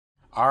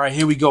All right,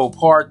 here we go.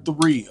 Part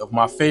 3 of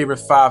my favorite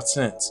 5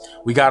 cents.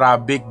 We got our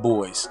big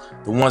boys,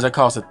 the ones that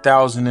cost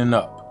 $1,000 and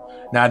up.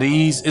 Now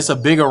these, it's a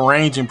bigger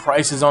range in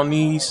prices on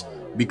these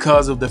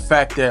because of the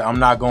fact that I'm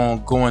not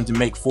going to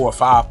make 4 or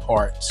 5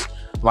 parts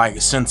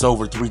like cents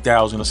over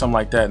 3,000 or something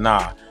like that.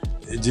 Nah,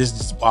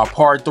 just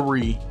part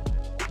 3.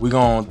 We're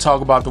gonna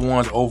talk about the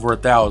ones over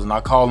 1,000.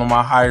 I call them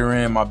my higher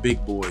end, my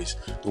big boys,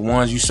 the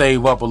ones you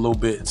save up a little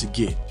bit to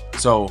get.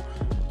 So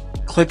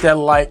click that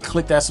like,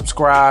 click that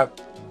subscribe.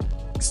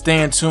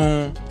 Stay in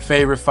tune.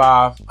 Favorite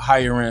 5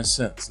 higher end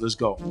synths. Let's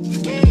go.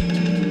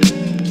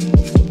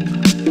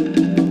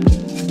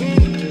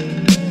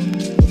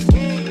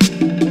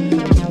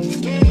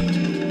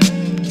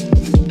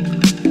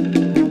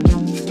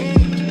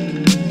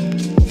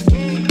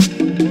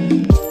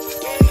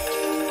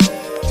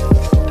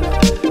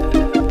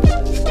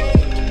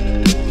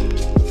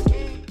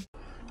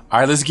 All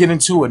right, let's get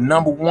into it.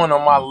 Number 1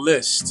 on my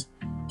list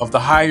of the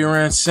higher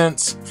end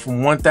synths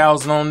from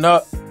 1,000 on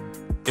up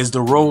is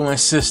the Roland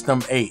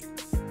System 8.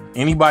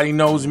 Anybody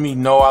knows me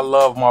know I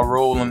love my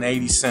Roland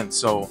 80 synths,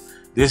 so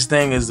this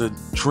thing is a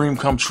dream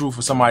come true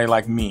for somebody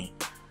like me.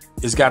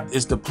 It's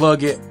the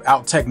plug it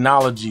out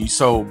technology,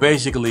 so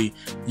basically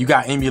you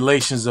got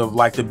emulations of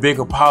like the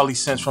bigger poly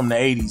synths from the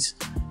 80s.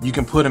 You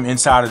can put them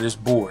inside of this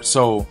board.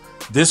 So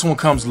this one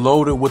comes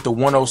loaded with the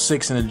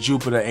 106 and the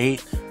Jupiter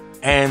 8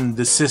 and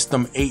the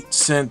System 8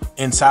 synth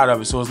inside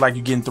of it, so it's like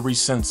you're getting 3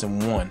 synths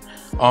in one.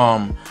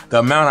 The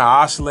amount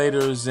of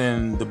oscillators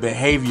and the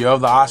behavior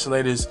of the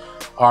oscillators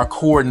are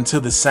according to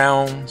the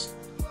sounds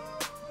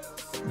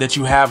that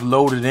you have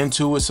loaded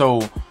into it.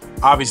 So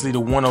obviously the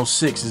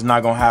 106 is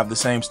not gonna have the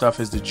same stuff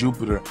as the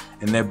Jupiter,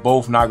 and they're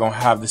both not gonna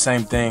have the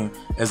same thing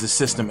as the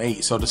System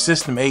 8. So the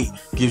System 8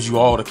 gives you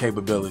all the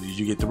capabilities.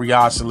 You get 3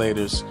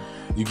 oscillators,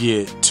 you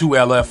get 2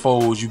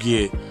 LFOs, you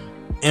get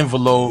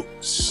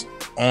envelopes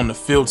on the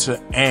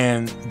filter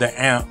and the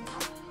amp.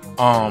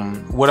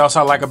 What else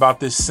I like about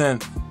this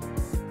synth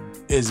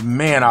is,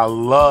 man, I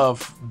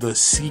love the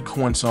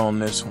sequence on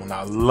this one.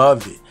 I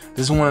love it.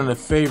 This is one of the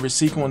favorite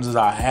sequences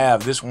I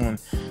have. This one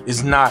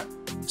is not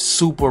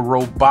super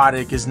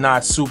robotic. It's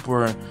not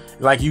super,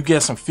 like, you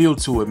get some feel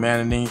to it,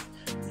 man.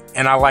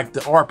 And I like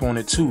the ARP on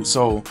it too.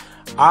 So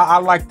I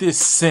like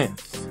this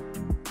synth.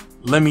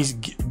 Let me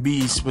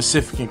be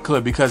specific and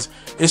clear, because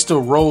it's the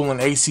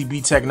Roland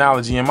ACB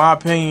technology. In my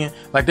opinion,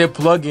 like, their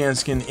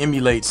plugins can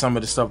emulate some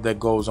of the stuff that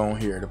goes on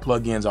here. The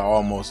plugins are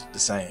almost the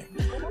same.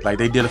 Like,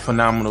 they did a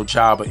phenomenal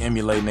job of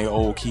emulating their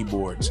old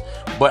keyboards.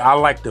 But I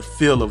like the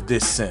feel of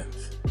this synth.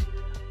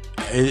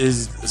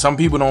 Some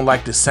people don't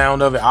like the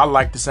sound of it. I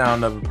like the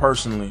sound of it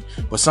personally,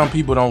 but some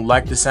people don't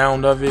like the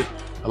sound of it.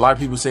 A lot of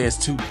people say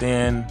it's too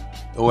thin,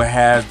 or it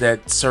has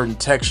that certain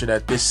texture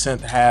that this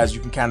synth has.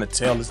 You can kind of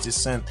tell it's this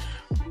synth.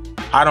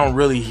 I don't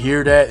really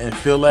hear that and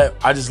feel that.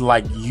 I just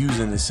like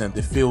using the synth.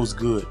 It feels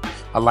good.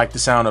 I like the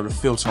sound of the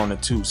filter on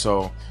it too.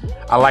 So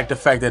I like the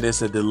fact that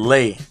it's a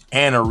delay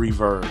and a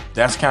reverb.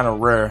 That's kind of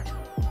rare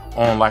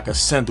on like a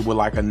synth with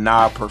like a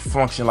knob per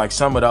function. Like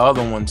some of the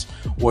other ones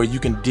where you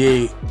can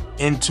dig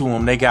into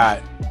them, they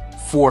got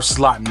 4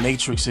 slot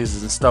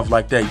matrices and stuff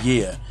like that.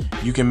 Yeah,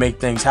 you can make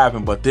things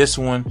happen. But this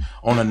one,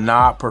 on a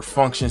knob per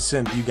function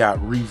synth, you got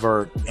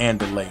reverb and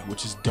delay,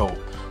 which is dope.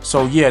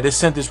 So yeah,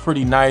 this synth is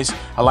pretty nice.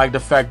 I like the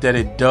fact that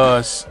it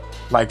does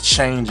like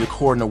change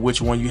according to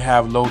which one you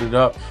have loaded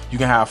up. You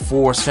can have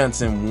 4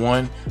 synths in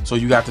one. So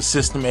you got the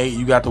System 8,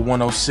 you got the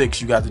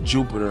 106, you got the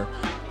Jupiter,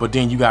 but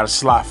then you got a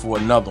slot for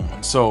another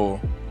one. So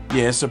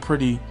yeah, it's a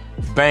pretty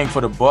bang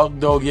for the buck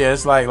though. Yeah,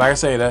 it's like I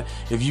say, that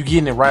if you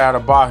getting it right out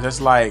of the box, that's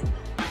like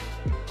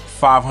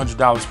 $500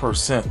 per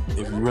synth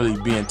if you're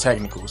really being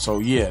technical. So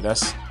yeah,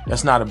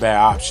 that's not a bad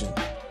option.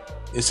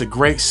 It's a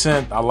great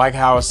synth. I like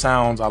how it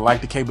sounds. I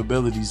like the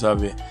capabilities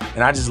of it,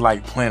 and I just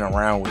like playing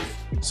around with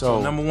it.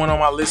 So number 1 on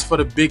my list for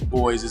the big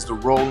boys is the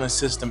Roland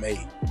System 8.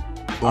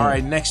 All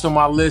right, next on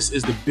my list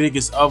is the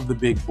biggest of the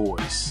big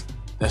boys.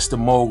 That's the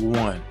Moog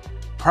One.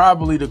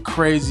 Probably the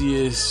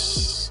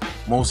craziest,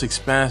 most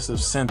expensive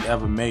synth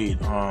ever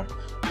made.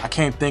 I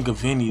can't think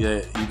of any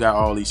that you got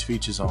all these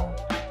features on.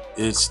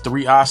 It's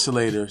 3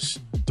 oscillators,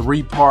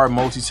 3-part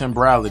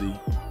multi-timbrality.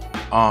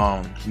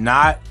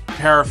 Not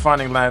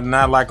paraphonic,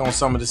 not like on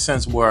some of the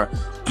synths where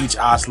each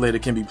oscillator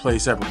can be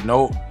played separate.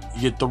 Nope,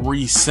 you get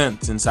 3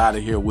 synths inside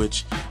of here,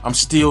 which I'm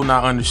still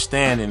not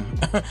understanding.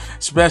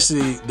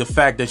 Especially the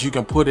fact that you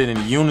can put it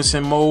in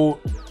unison mode,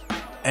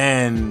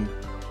 and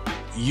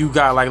you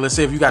got, like, let's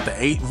say if you got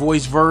the 8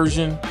 voice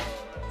version,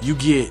 you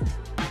get,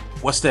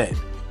 what's that,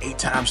 8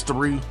 times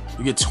 3,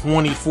 you get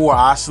 24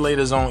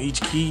 oscillators on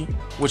each key,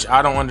 which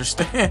I don't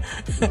understand.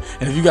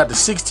 And if you got the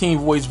 16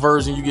 voice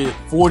version, you get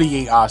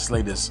 48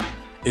 oscillators.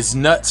 It's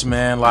nuts,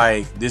 man.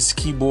 Like, this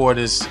keyboard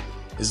is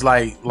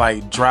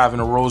like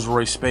driving a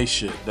Rolls-Royce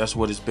spaceship. That's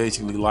what it's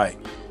basically like.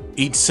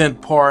 Each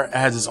synth part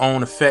has its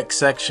own effect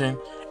section,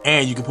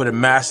 and you can put a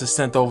master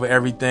synth over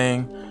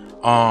everything.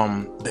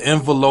 The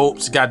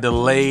envelopes got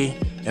delay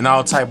and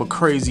all type of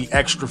crazy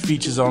extra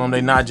features on them.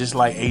 They're not just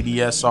like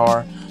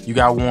ADSR. You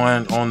got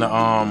one on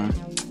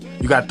the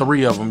you got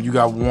 3 of them. You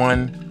got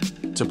one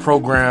to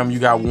program. You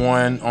got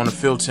one on the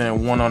filter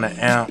and one on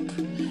the amp.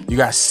 You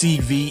got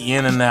CV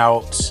in and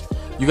out.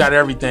 You got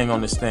everything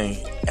on this thing.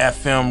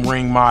 FM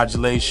ring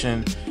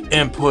modulation,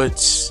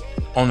 inputs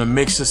on the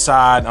mixer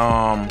side.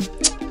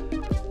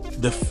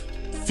 The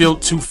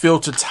two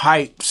filter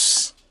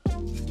types.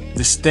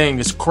 This thing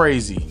is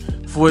crazy.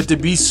 For it to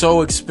be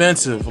so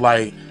expensive,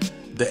 like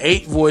the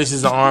 8 voice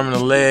is an arm and a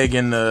leg,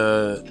 and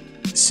the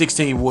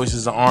 16 voice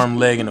is an arm,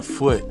 leg, and a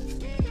foot.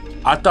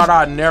 I thought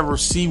I'd never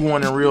see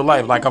one in real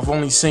life. Like, I've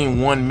only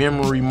seen one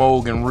memory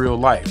Moog in real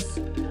life.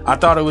 I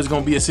thought it was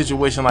gonna be a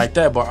situation like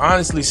that, but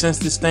honestly, since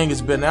this thing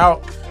has been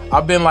out,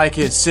 I've been like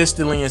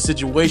consistently in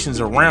situations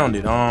around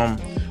it.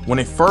 When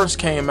it first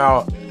came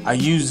out, I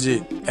used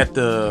it at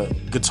the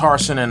Guitar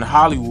Center in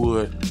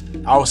Hollywood.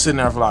 I was sitting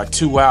there for like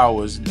 2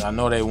 hours. I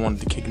know they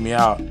wanted to kick me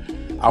out.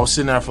 I was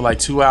sitting there for like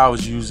 2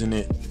 hours using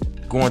it,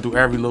 going through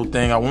every little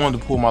thing. I wanted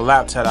to pull my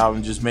laptop out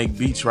and just make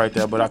beats right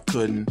there, but I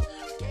couldn't.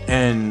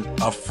 And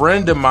a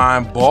friend of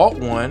mine bought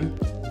one,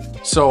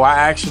 so I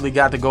actually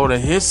got to go to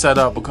his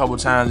setup a couple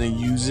times and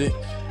use it.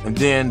 And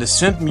then the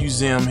Synth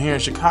Museum here in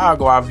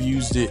Chicago, I've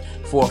used it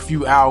for a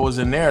few hours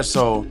in there.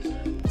 So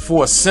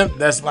for a synth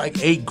that's like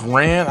 $8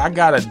 grand, I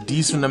got a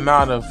decent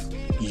amount of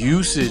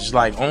usage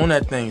like on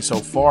that thing so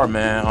far,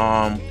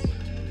 man.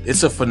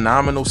 It's a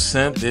phenomenal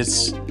synth.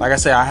 It's like I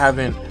say,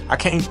 I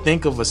can't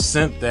think of a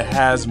synth that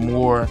has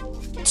more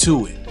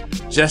to it.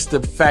 Just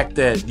the fact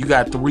that you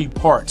got 3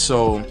 parts,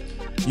 so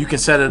you can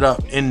set it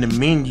up in the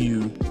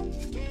menu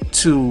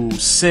to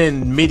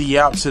send MIDI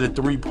out to the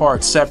 3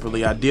 parts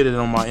separately. I did it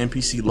on my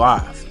MPC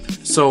Live.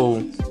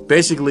 So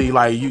basically,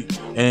 like, you,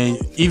 and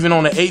even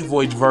on the 8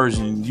 voice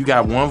version, you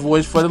got 1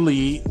 voice for the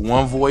lead,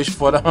 1 voice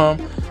for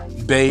the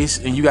bass,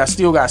 and you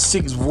still got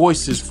 6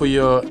 voices for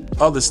your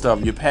other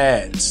stuff, your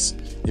pads,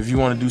 if you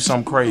want to do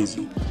something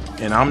crazy.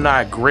 And I'm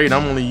not great.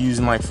 I'm only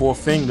using like 4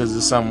 fingers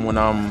or something when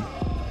I'm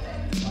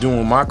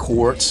doing my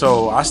chords,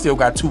 so I still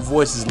got 2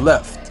 voices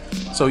left.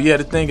 So yeah,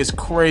 the thing is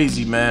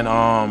crazy, man.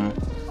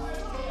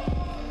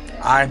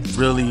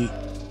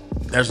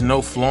 There's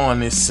no flaw in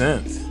this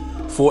synth.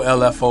 4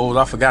 LFOs,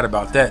 I forgot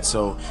about that.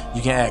 So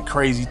you can add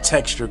crazy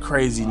texture,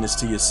 craziness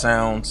to your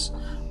sounds.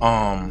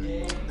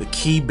 The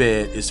key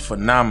bed is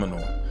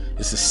phenomenal.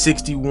 It's a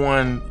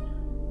 61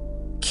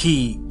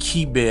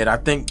 key bed. I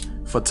think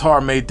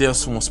Fatar made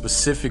this one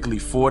specifically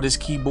for this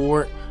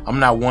keyboard. I'm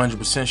not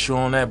 100% sure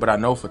on that, but I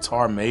know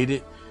Fatar made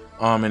it.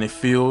 And it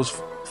feels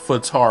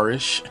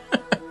Fatarish.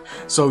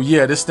 So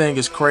yeah, this thing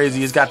is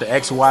crazy. It's got the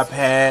XY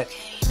pad,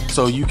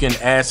 so you can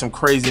add some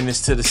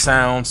craziness to the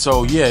sound.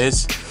 So yeah,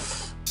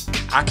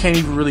 I can't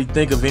even really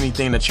think of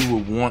anything that you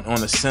would want on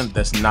a synth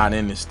that's not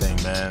in this thing,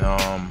 man.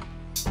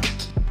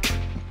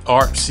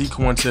 ARP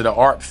sequencer, the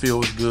ARP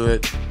feels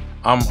good.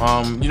 I'm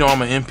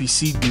an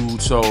MPC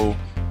dude, so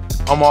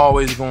I'm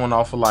always going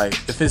off of, like,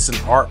 if it's an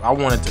ARP, I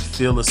want it to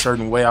feel a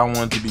certain way. I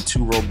want it to be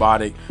too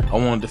robotic. I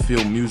want it to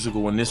feel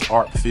musical, and this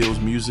ARP feels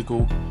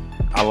musical.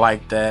 I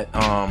like that.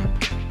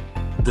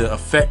 The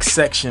effects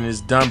section is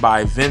done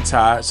by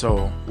Vintage.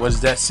 So what is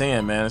that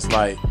saying, man? It's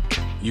like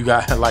you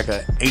got like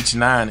a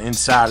H9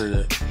 inside of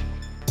the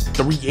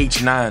 3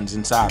 H9s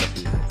inside of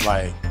here.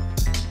 Like,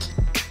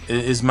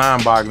 it's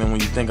mind-boggling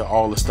when you think of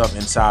all the stuff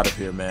inside of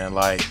here, man.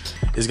 Like,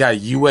 it's got a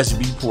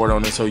USB port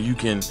on it, so you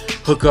can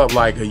hook up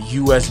like a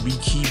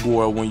USB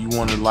keyboard when you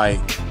want to like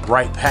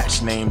write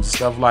patch names and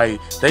stuff.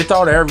 Like, they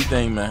thought of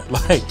everything, man.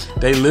 Like,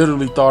 they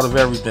literally thought of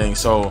everything.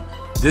 So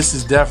this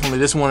is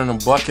definitely one of them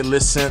bucket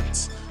list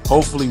synths.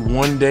 Hopefully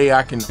one day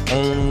I can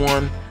own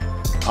one.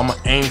 I'm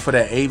gonna aim for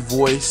that 8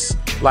 voice.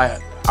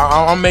 Like,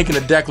 I'm making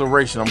a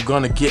declaration. I'm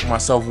gonna get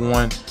myself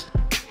one.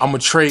 I'm gonna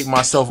trade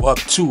myself up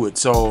to it.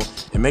 So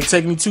it may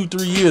take me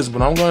 2-3 years,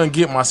 but I'm gonna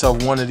get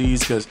myself one of these,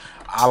 because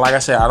like I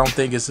said, I don't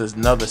think it's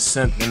another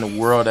synth in the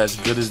world as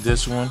good as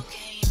this one.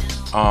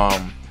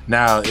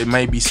 Now it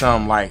may be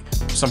some, like,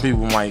 some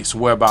people might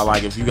swear by,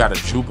 like, if you got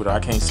a Jupiter, I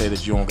can't say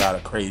that you don't got a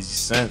crazy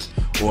synth,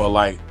 or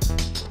like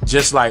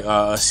just like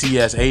a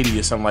CS80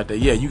 or something like that.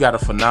 Yeah, you got a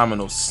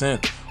phenomenal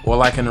synth, or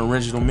like an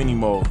original mini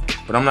Moog.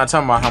 But I'm not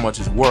talking about how much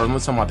it's worth. I'm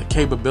talking about the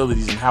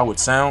capabilities and how it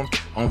sounds.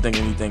 I don't think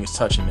anything is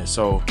touching it.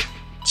 So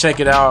check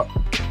it out.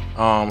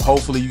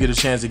 Hopefully you get a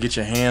chance to get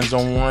your hands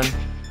on one.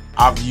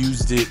 I've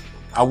used it,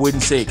 I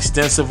wouldn't say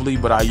extensively,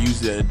 but I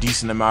used it a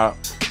decent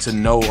amount to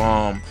know.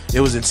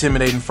 It was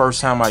intimidating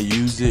first time I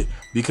used it,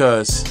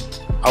 because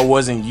I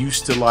wasn't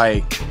used to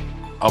like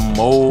a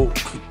Moog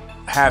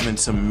having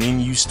some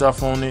menu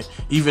stuff on it.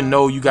 Even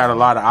though you got a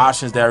lot of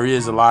options, there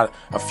is a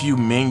few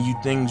menu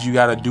things you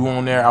got to do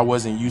on there. I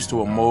wasn't used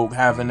to a Moog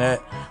having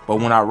that, but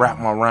when I wrapped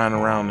my mind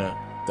around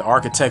the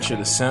architecture,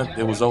 the synth,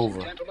 it was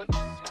over.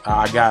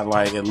 I got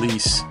like at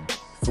least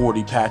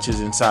 40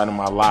 patches inside of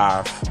my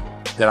Live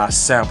that I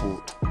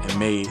sampled and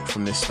made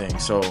from this thing.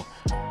 So,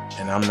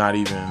 and I'm not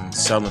even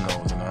selling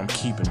those, and I'm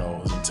keeping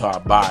those until I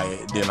buy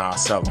it, then I'll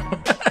sell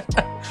them.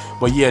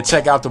 But yeah,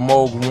 check out the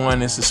Moog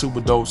One. It's a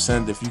super dope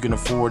synth. If you can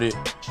afford it,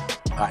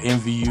 I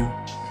envy you.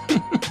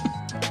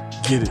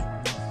 Get it.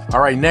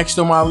 All right, next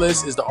on my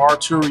list is the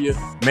Arturia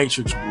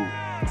Matrixbrute.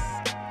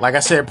 like I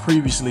said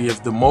previously,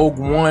 if the Moog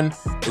One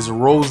is a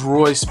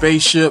Rolls-Royce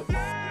spaceship,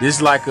 this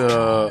is like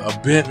a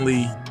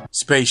Bentley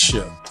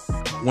spaceship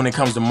when it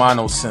comes to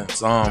mono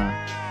synths.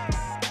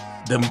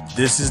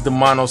 This is the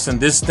mono synth.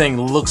 This thing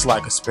looks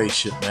like a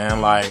spaceship,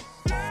 man. Like,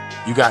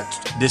 you got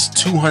this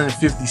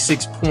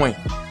 256 point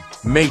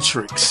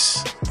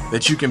matrix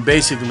that you can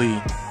basically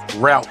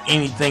route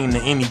anything to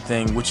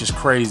anything, which is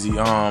crazy. 3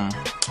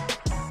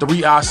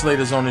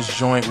 oscillators on this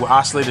joint, with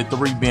oscillator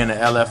 3 being the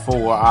LFO,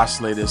 or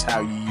oscillator is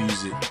how you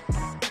use it.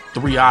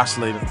 3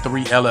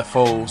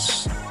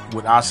 LFOs,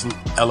 with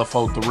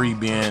LFO 3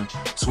 being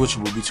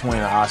switchable between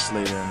the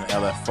oscillator and the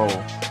LFO.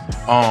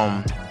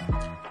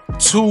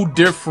 2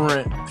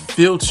 different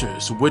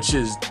filters, which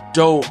is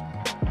dope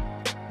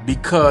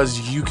because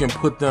you can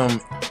put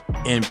them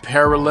in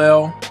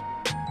parallel,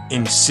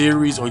 in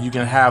series, or you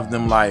can have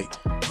them like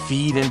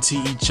feed into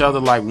each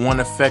other, like one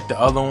affect the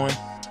other one.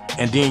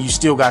 And then you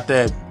still got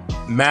that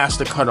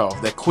master cutoff,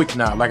 that quick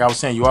knob. Like I was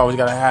saying, you always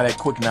gotta have that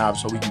quick knob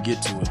so we can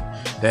get to it.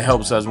 That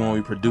helps us when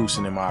we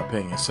producing, in my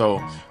opinion. So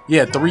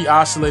yeah, 3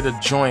 oscillator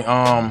joint.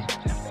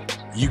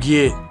 You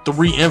get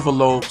 3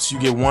 envelopes. You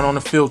get 1 on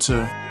the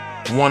filter,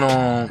 1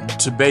 on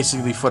to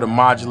basically for the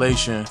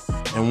modulation,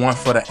 and 1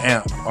 for the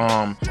amp.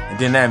 And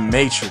then that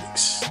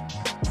matrix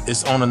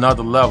is on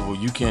another level.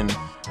 You can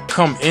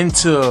come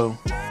into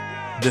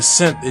the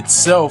synth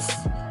itself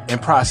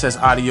and process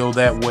audio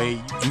that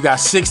way. You got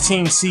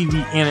 16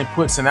 CV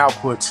inputs and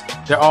outputs.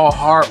 They're all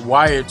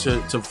hardwired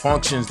to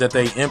functions that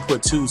they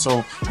input to,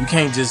 so you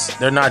can't just,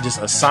 they're not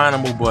just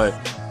assignable, but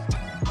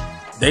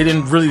they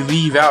didn't really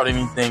leave out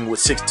anything with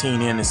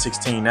 16 in and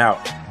 16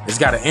 out. It's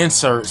got an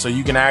insert, so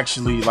you can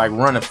actually like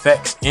run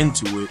effects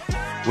into it,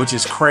 which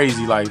is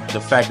crazy. Like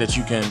the fact that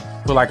you can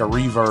put like a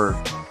reverb,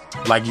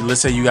 like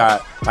let's say you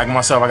got, like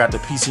myself, I got the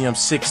PCM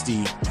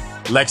 60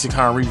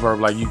 Lexicon reverb,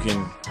 like you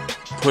can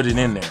put it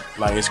in there.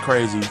 Like, it's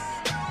crazy.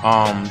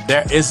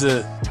 There is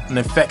an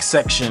effect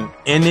section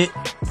in it,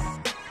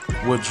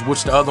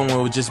 which the other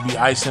one would just be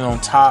icing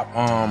on top.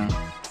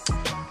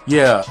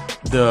 Yeah,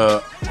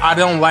 I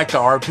don't like the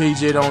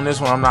arpeggiator on this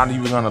one, I'm not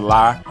even gonna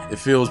lie. It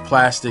feels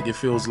plastic, it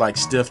feels like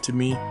stiff to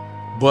me,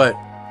 but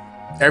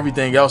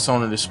everything else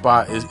on the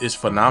spot is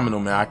phenomenal,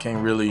 man. I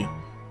can't really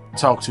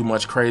talk too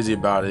much crazy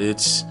about it.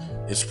 It's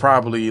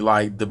probably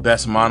like the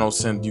best mono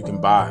synth you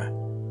can buy,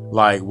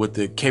 like with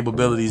the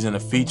capabilities and the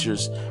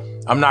features.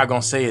 I'm not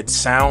gonna say it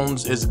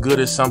sounds as good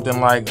as something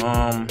like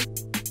the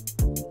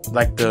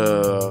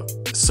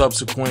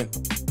subsequent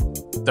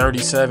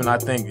 37. I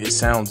think it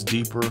sounds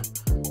deeper,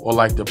 or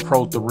like the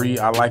Pro 3.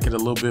 I like it a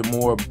little bit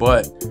more,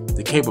 but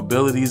the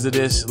capabilities of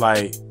this,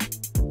 like,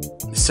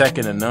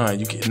 second to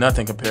none.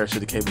 Nothing compares to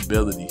the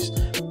capabilities.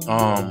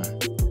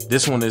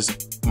 This one is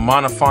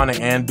monophonic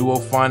and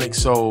duophonic,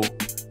 so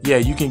yeah,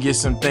 you can get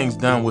some things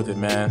done with it,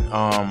 man.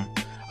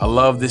 I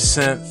love this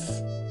synth.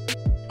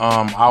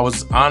 I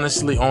was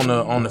honestly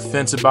on the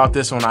fence about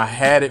this one. I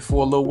had it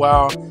for a little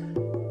while,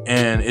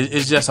 and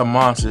it's just a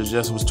monster. It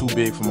just was too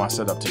big for my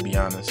setup, to be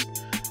honest.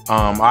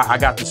 I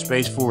got the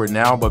space for it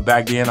now, but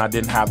back then I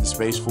didn't have the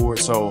space for it,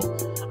 so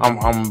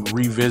I'm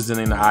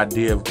revisiting the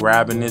idea of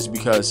grabbing this,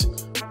 because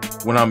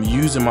when I'm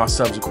using my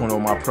subsequent or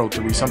my Pro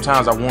 3,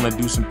 sometimes I want to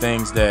do some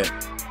things that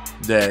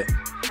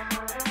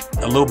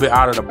a little bit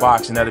out of the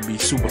box, and that'd be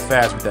super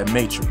fast with that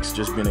matrix,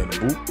 just being able to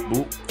boop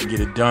boop and get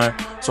it done.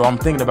 So I'm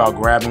thinking about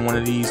grabbing one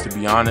of these, to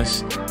be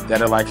honest.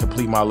 That'll like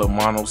complete my little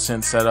mono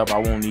synth setup. I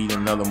won't need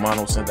another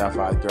mono synth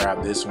after I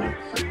grab this one.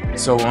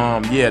 So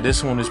yeah,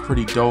 this one is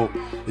pretty dope.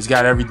 It's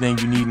got everything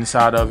you need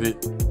inside of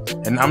it,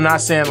 and I'm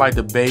not saying like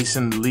the bass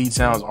and the lead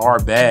sounds are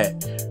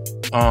bad.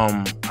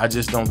 I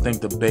just don't think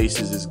the bass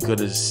is as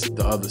good as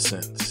the other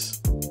synths,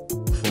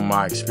 from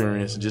my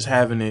experience, just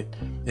having it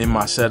in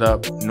my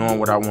setup, knowing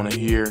what I want to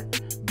hear.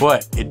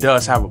 But it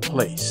does have a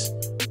place.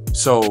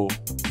 So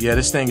yeah,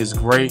 this thing is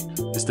great.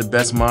 It's the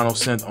best mono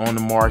synth on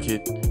the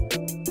market.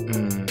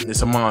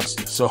 It's a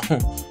monster. So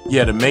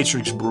yeah, the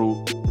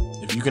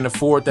Matrixbrute, if you can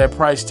afford that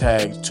price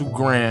tag, $2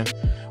 grand,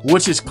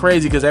 which is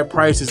crazy because that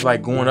price is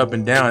like going up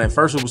and down. At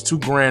first it was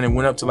 $2 grand and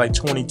went up to like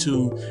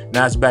 22.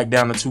 Now it's back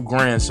down to $2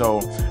 grand.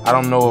 So I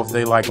don't know if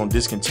they like gonna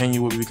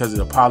discontinue it because of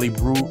the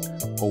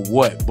Polybrute or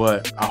what,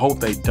 but I hope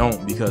they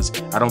don't, because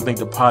I don't think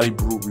the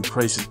Polybrute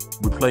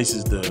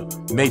replaces the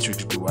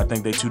Matrixbrute. I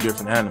think they're 2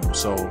 different animals.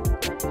 So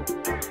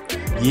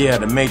yeah,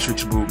 the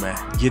Matrixbrute, man,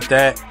 get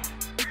that,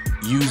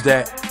 use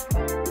that.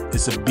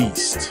 It's a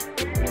beast.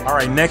 All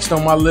right, next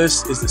on my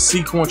list is the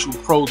Sequential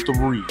Pro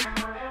 3.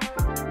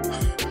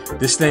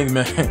 This thing,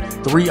 man,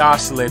 3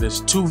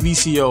 oscillators, 2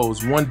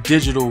 VCOs, 1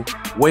 digital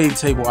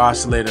wavetable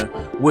oscillator,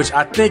 which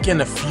I think in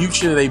the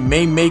future they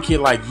may make it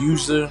like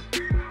user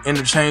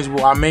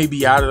interchangeable. I may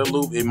be out of the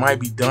loop. It might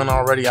be done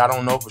already. I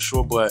don't know for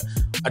sure, but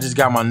I just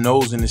got my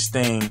nose in this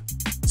thing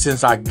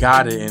since I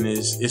got it, and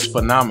it's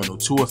phenomenal.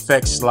 2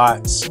 effect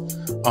slots.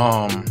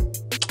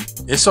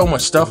 It's so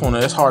much stuff on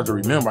it, it's hard to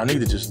remember. I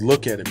need to just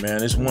look at it,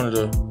 man. It's one of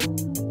the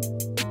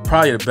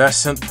probably the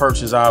best synth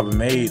purchases I ever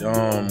made.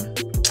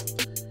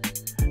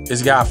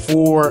 It's got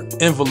 4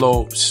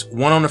 envelopes,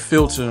 1 on the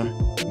filter,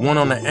 1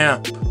 on the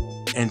amp,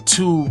 and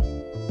 2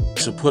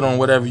 to put on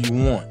whatever you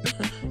want.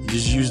 You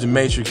just use the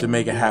matrix to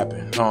make it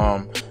happen.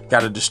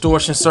 Got a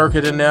distortion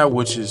circuit in there,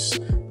 which is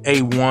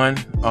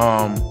A1,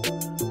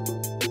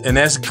 and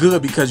that's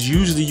good because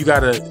usually you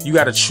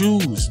gotta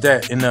choose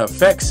that in the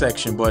effects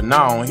section, but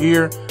now on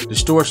here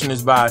distortion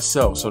is by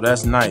itself, so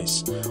that's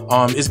nice.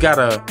 It's got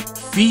a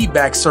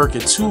feedback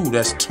circuit too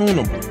that's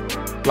tunable,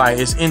 like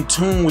it's in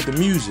tune with the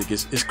music.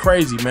 It's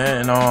crazy,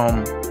 man.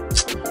 And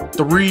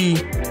 3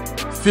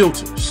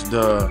 filters: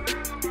 the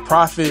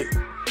Prophet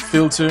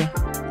filter,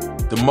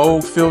 the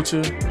Moog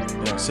filter,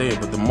 I don't say it,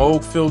 but the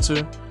Moog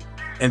filter,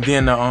 and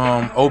then the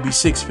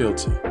OB6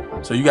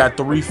 filter. So you got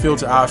 3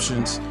 filter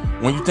options.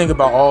 When you think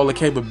about all the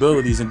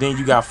capabilities, and then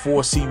you got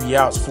 4 CV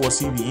outs, 4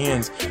 CV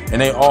ins,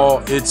 and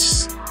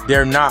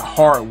they're not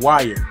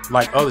hardwired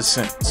like other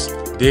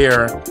synths.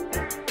 They're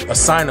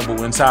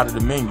assignable inside of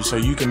the menu, so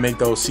you can make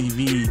those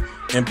CV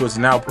inputs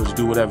and outputs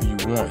do whatever you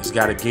want. It's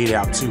got a gate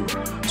out too.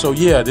 So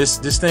yeah, this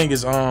thing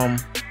is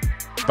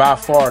by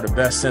far the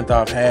best synth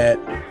I've had.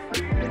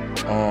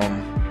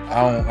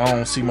 I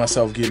don't see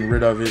myself getting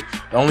rid of it.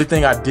 The only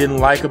thing I didn't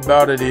like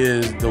about it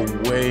is the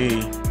way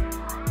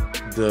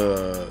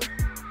the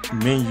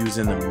menus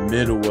in the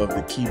middle of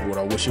the keyboard.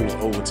 I wish it was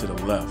over to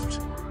the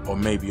left or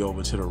maybe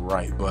over to the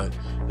right, but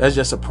that's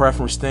just a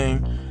preference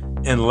thing.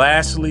 And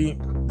lastly,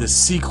 the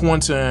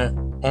sequencer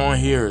on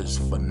here is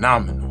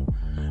phenomenal.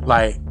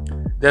 Like,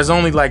 there's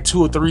only like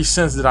 2 or 3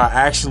 synths that I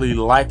actually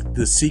like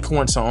the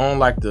sequencer on,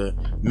 like the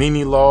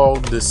Mini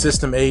Log, the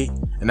System 8,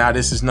 and now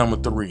this is number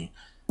 3.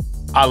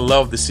 I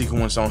love the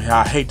sequence on here.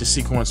 I hate the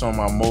sequence on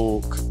my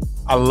Moog.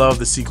 I love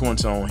the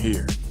sequence on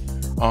here.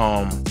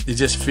 It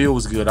just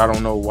feels good. I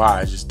don't know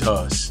why, it just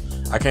does.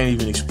 I can't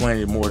even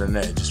explain it more than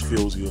that. It just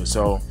feels good.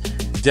 So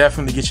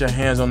definitely get your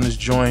hands on this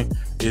joint.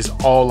 It's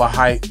all a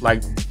hype.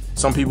 Like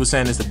some people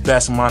saying it's the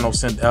best mono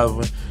synth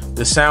ever.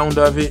 The sound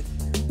of it,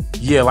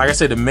 yeah, like I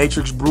said, the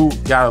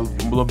Matrixbrute got a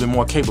little bit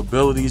more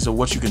capabilities of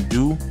what you can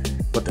do,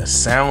 but the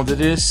sound of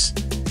this,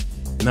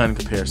 nothing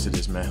compares to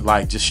this, man.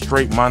 Like just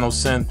straight mono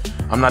synth.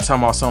 I'm not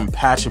talking about something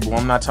patchable.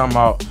 I'm not talking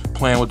about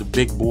playing with the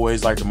big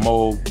boys like the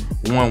Moog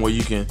One where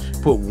you can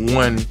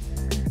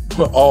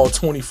put all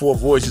 24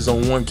 voices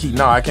on one key.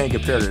 No, I can't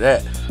compare to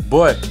that.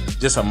 But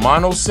just a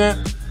mono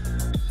synth,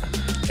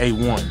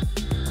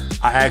 A1.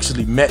 I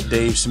actually met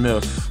Dave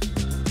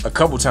Smith a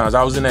couple times.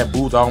 I was in that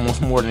booth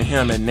almost more than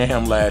him at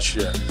NAMM last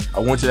year. I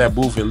went to that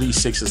booth at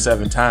least 6 or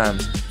 7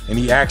 times, and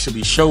he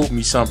actually showed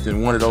me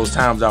something one of those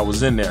times I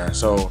was in there.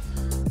 So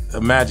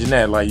imagine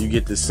that, like you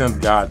get the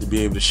synth god to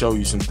be able to show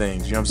you some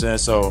things, you know what I'm saying?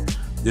 So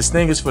this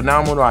thing is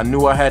phenomenal. I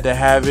knew I had to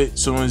have it.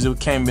 As soon as it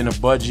came in a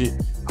budget,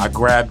 I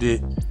grabbed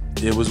it.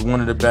 It was one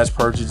of the best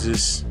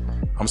purchases.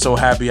 I'm so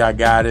happy I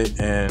got it,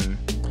 and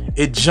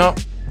it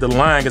jumped the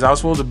line because I was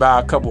supposed to buy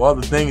a couple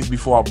other things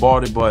before I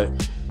bought it, but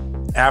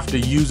after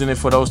using it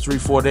for those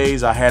 3-4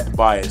 days, I had to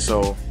buy it.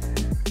 So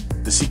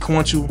the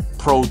Sequential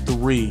Pro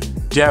 3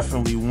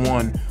 definitely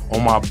one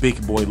on my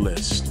big boy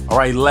list. All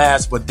right,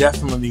 last but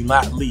definitely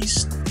not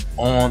least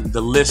on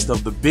the list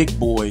of the big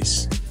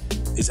boys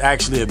is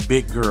actually a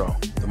big girl,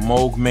 the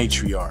Moog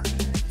Matriarch.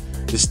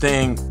 This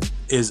thing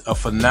is a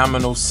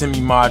phenomenal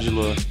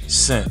semi-modular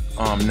synth.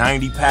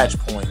 90 patch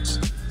points,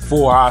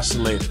 4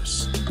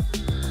 oscillators.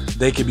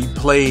 They can be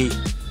played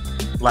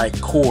like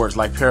chords,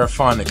 like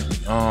paraphonically.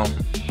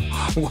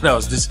 What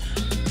else? This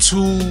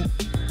 2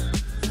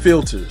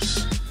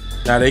 filters.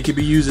 Now they can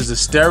be used as a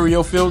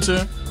stereo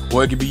filter,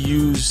 or it can be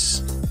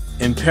used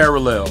in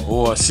parallel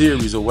or a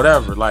series or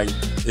whatever. Like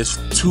it's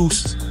 2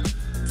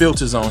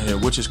 filters on here,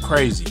 which is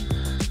crazy.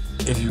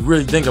 If you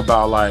really think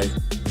about like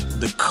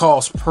the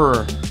cost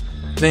per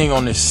thing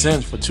on this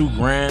synth for $2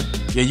 grand,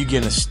 yeah, you're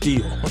getting a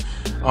steal.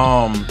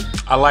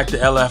 I like the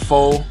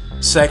LFO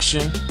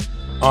section.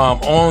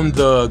 On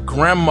the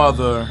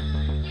grandmother,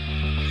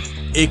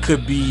 it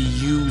could be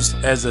used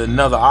as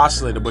another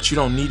oscillator, but you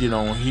don't need it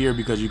on here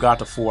because you got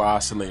the 4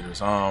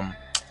 oscillators.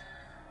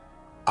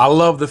 I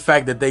love the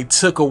fact that they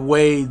took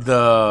away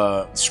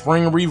the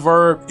spring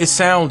reverb. It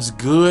sounds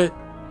good,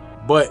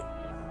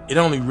 but it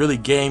only really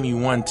gave me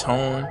 1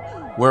 tone,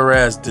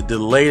 whereas the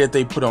delay that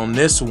they put on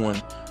this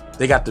one,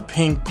 they got the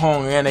ping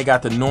pong and they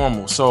got the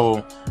normal.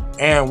 So,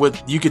 and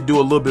with you could do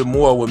a little bit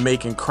more with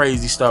making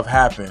crazy stuff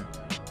happen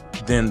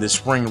than the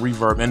spring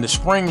reverb. And the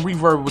spring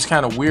reverb was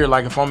kind of weird.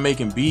 Like if I'm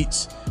making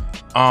beats,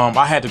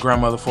 I had the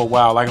grandmother for a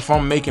while. Like if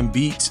I'm making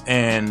beats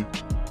and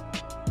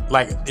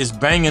like it's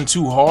banging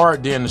too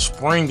hard, then the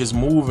spring is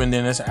moving,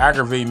 then it's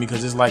aggravating me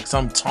because it's like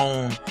some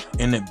tone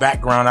in the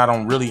background I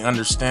don't really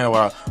understand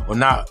or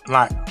not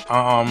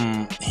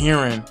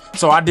hearing.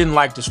 So I didn't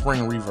like the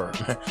spring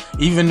reverb.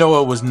 Even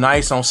though it was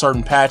nice on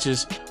certain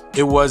patches,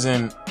 it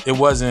wasn't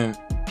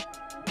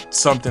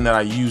something that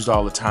I used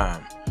all the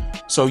time.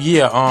 So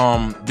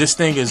yeah, this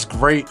thing is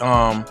great.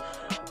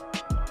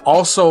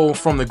 Also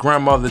from the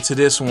grandmother to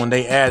this one,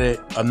 they added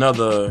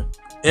another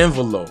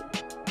envelope.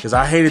 Because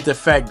I hated the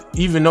fact,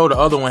 even though the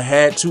other one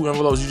had 2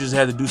 envelopes, you just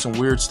had to do some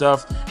weird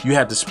stuff. You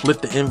had to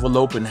split the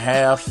envelope in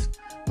half.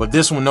 But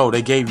this one, no,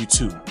 they gave you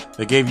two.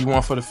 They gave you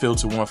one for the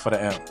filter, one for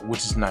the amp,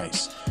 which is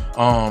nice.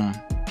 Yeah,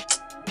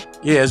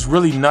 it's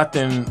really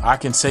nothing I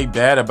can say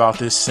bad about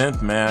this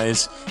synth, man.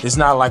 It's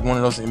not like one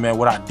of those, man,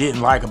 what I didn't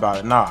like about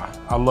it. Nah,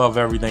 I love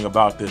everything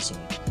about this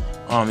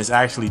one. It's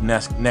actually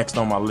next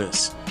on my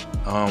list.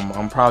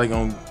 I'm probably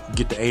gonna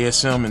get the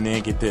ASM and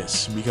then get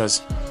this,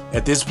 because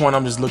at this point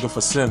I'm just looking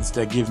for synths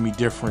that give me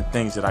different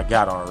things that I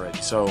got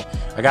already. So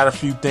I got a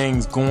few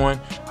things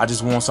going. I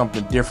just want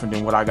something different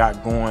than what I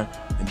got going,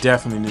 and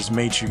definitely this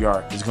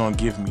Matriarch is gonna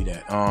give me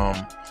that.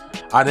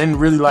 I didn't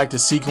really like the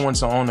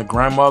sequencer on the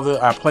grandmother.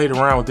 I played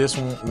around with this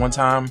one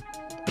time,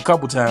 a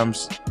couple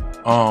times.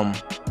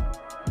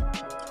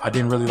 I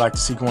didn't really like the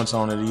sequence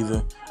on it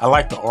either. I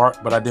like the art,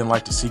 but I didn't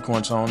like the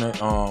sequence on it.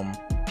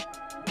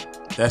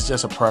 That's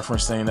just a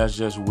preference thing. That's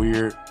just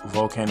weird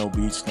Volcano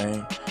Beach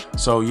thing.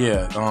 So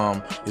yeah,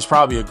 it's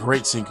probably a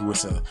great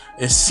sequencer.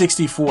 It's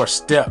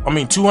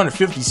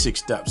 256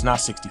 steps,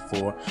 not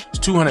 64. It's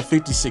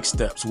 256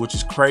 steps, which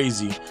is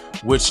crazy.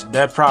 Which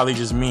that probably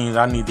just means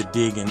I need to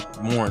dig in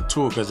more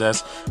into it, because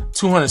that's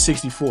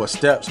 264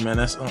 steps, man.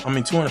 That's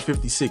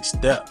 256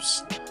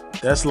 steps.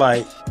 That's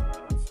like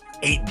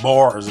 8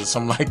 bars or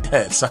something like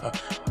that.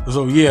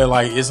 So yeah,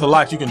 like it's a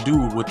lot you can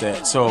do with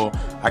that. So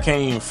I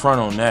can't even front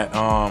on that.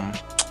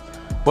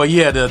 But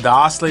yeah, the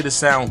oscillators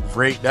sound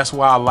great. That's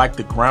why I like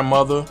the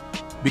grandmother,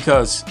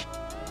 because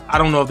I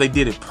don't know if they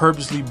did it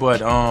purposely, but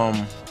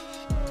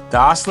the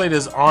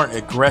oscillators aren't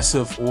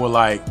aggressive or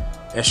like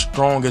as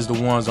strong as the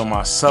ones on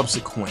my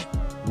subsequent,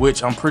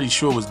 which I'm pretty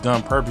sure was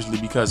done purposely,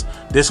 because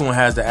this one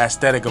has the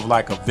aesthetic of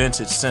like a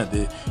vintage synth.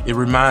 It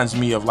reminds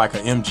me of like a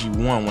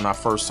MG1 when I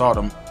first saw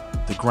the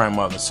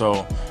grandmother.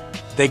 So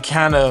they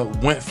kind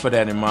of went for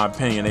that, in my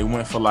opinion. They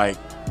went for like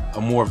a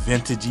more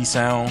vintagey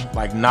sound.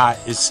 Like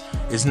it's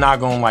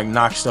not gonna like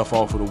knock stuff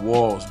off of the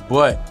walls,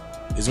 but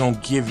it's gonna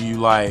give you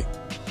like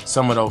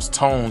some of those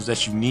tones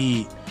that you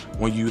need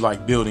when you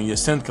like building your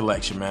synth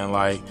collection, man.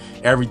 Like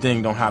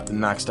everything don't have to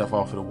knock stuff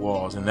off of the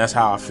walls, and that's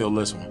how I feel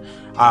this one.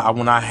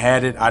 When I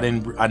had it,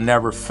 I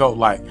never felt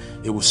like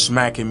it was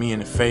smacking me in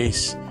the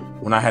face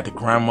when I had the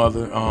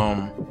grandmother.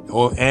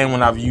 And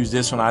when I've used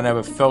this one, I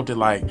never felt it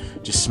like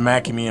just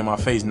smacking me in my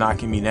face,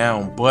 knocking me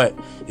down, but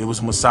it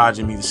was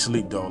massaging me to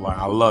sleep though. Like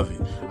I love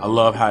it. I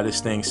love how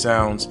this thing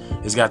sounds.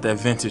 It's got that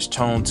vintage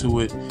tone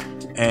to it,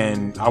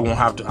 and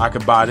I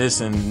could buy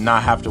this and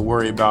not have to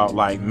worry about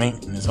like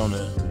maintenance on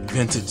the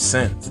vintage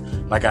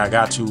synth like I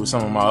got to with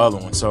some of my other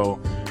ones. So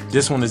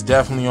this one is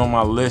definitely on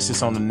my list.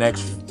 It's on the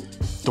next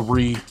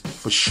 3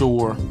 for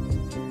sure.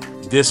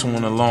 This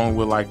one, along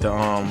with like the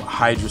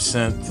Hydra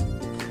synth,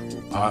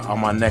 on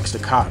my next to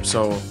cop.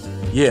 So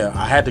yeah,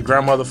 I had the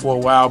grandmother for a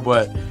while,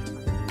 but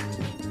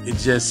it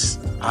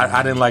just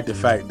I didn't like the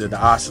fact that the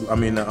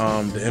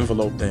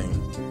envelope thing.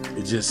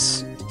 It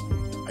just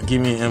give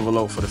me an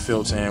envelope for the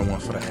filter and one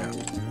for the amp.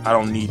 I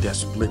don't need that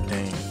split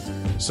thing.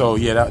 So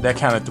yeah, that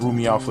kind of threw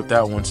me off with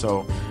that one.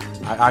 So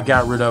I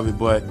got rid of it,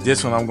 but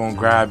this one I'm gonna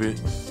grab it.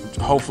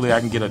 Hopefully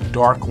I can get a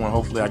dark one.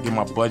 Hopefully I get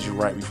my budget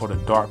right before the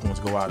dark ones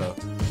go out of,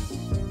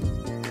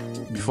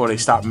 before they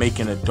stop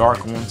making the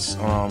dark ones,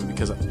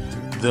 because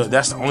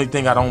that's the only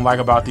thing I don't like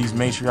about these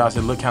Matriarchs.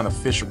 They look kind of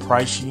Fisher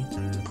pricey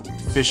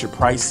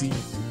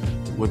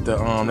with the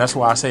that's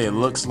why I say it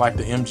looks like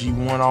the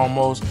MG1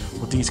 almost,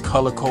 with these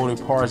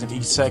color-coded parts in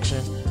each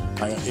section.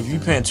 Like if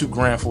you're paying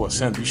 $2 for a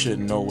synth, you should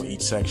know what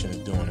each section is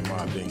doing, in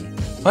my opinion.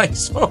 Like,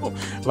 so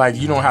like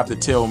you don't have to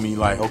tell me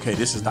like, okay,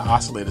 this is the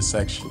oscillator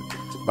section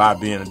by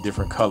being a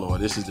different color, or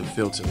this is the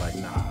filter. Like,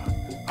 nah,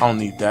 I don't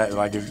need that.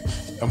 Like if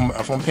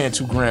I'm paying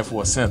 $2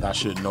 for a synth, I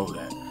should know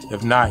that.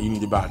 If not, you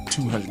need to buy a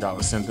 $200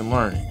 synth and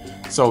learn it.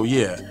 So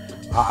yeah,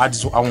 I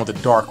want the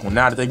dark one.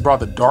 Now that they brought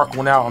the dark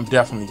one out, I'm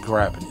definitely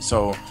grabbing it.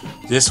 So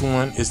this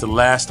one is the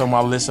last on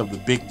my list of the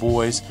big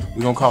boys.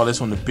 We're gonna call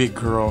this one the big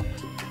girl,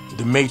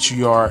 the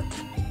Matriarch,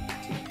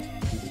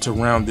 to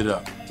round it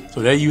up.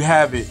 So there you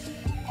have it,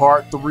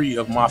 part 3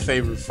 of my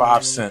favorite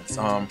 5 synths.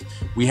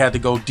 We had to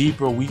go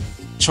deeper. We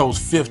chose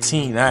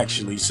 15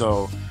 actually.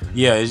 So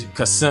yeah,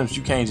 because synths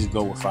you can't just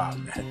go with 5,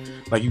 man.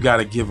 Like you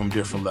gotta give them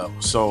different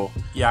levels. So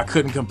yeah, I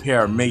couldn't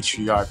compare a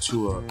Matriarch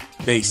to a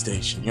base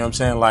station. You know what I'm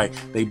saying? Like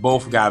they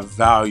both got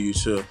value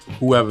to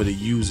whoever the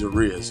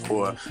user is,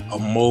 or a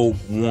Moog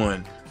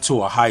One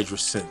to a Hydra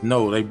synth.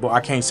 No, I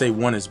can't say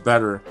one is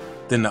better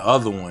than the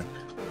other one,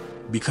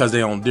 because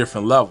they're on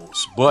different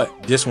levels.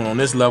 But this one on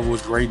this level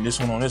is great, and this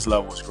one on this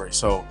level is great.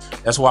 So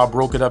that's why I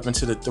broke it up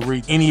into the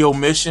 3. Any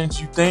omissions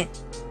you think?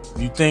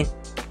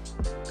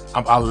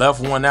 I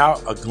left one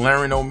out, a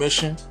glaring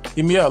omission?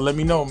 Hit me up, let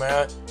me know,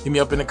 man. Hit me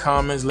up in the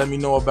comments, let me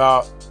know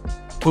about,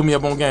 put me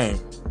up on game.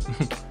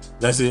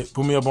 That's it,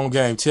 put me up on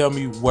game. Tell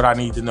me what I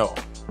need to know.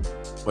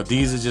 But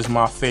these are just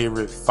my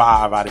favorite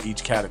 5 out of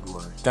each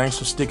category. Thanks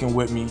for sticking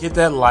with me. Hit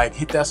that like,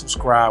 hit that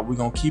subscribe. We're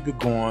gonna keep it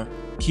going,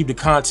 keep the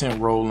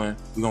content rolling.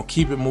 We're gonna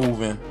keep it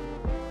moving.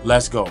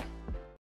 Let's go.